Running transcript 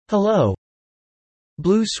Hello.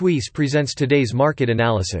 Blue Suisse presents today's market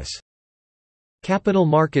analysis. Capital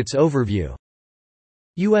Markets Overview.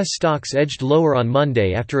 U.S. stocks edged lower on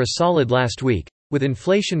Monday after a solid last week, with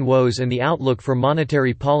inflation woes and the outlook for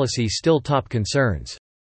monetary policy still top concerns.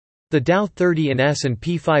 The Dow 30 and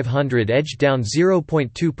S&P 500 edged down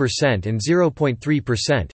 0.2% and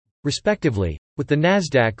 0.3%, respectively, with the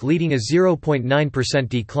Nasdaq leading a 0.9%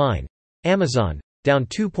 decline, Amazon, down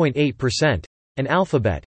 2.8%, and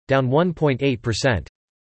Alphabet, down 1.8%.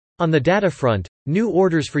 On the data front, new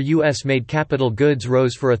orders for U.S.-made capital goods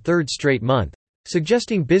rose for a third straight month,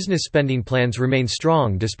 suggesting business spending plans remain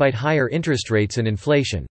strong despite higher interest rates and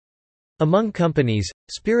inflation. Among companies,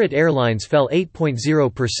 Spirit Airlines fell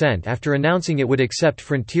 8.0% after announcing it would accept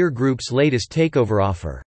Frontier Group's latest takeover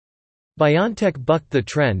offer. BioNTech bucked the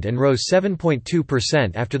trend and rose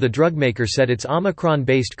 7.2% after the drugmaker said its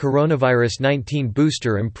Omicron-based coronavirus 19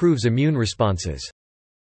 booster improves immune responses.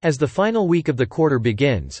 As the final week of the quarter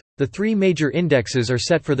begins, the three major indexes are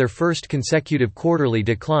set for their first consecutive quarterly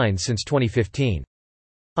decline since 2015.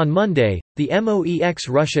 On Monday, the MOEX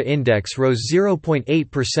Russia index rose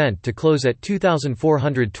 0.8% to close at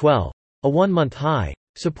 2,412, a one-month high,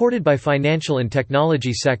 supported by financial and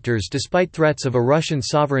technology sectors despite threats of a Russian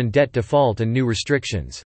sovereign debt default and new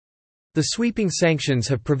restrictions. The sweeping sanctions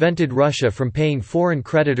have prevented Russia from paying foreign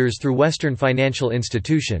creditors through Western financial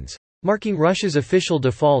institutions, marking Russia's official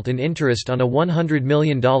default in interest on a $100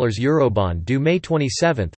 million Eurobond due May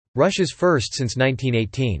 27, Russia's first since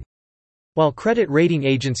 1918. While credit rating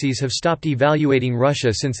agencies have stopped evaluating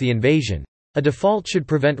Russia since the invasion, a default should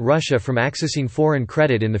prevent Russia from accessing foreign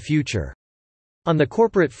credit in the future. On the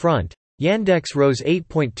corporate front, Yandex rose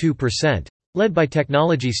 8.2%, led by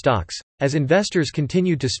technology stocks, as investors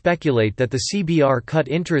continued to speculate that the CBR cut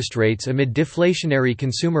interest rates amid deflationary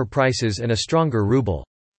consumer prices and a stronger ruble.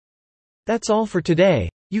 That's all for today.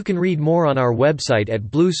 You can read more on our website at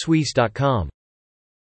bluesuisse.com.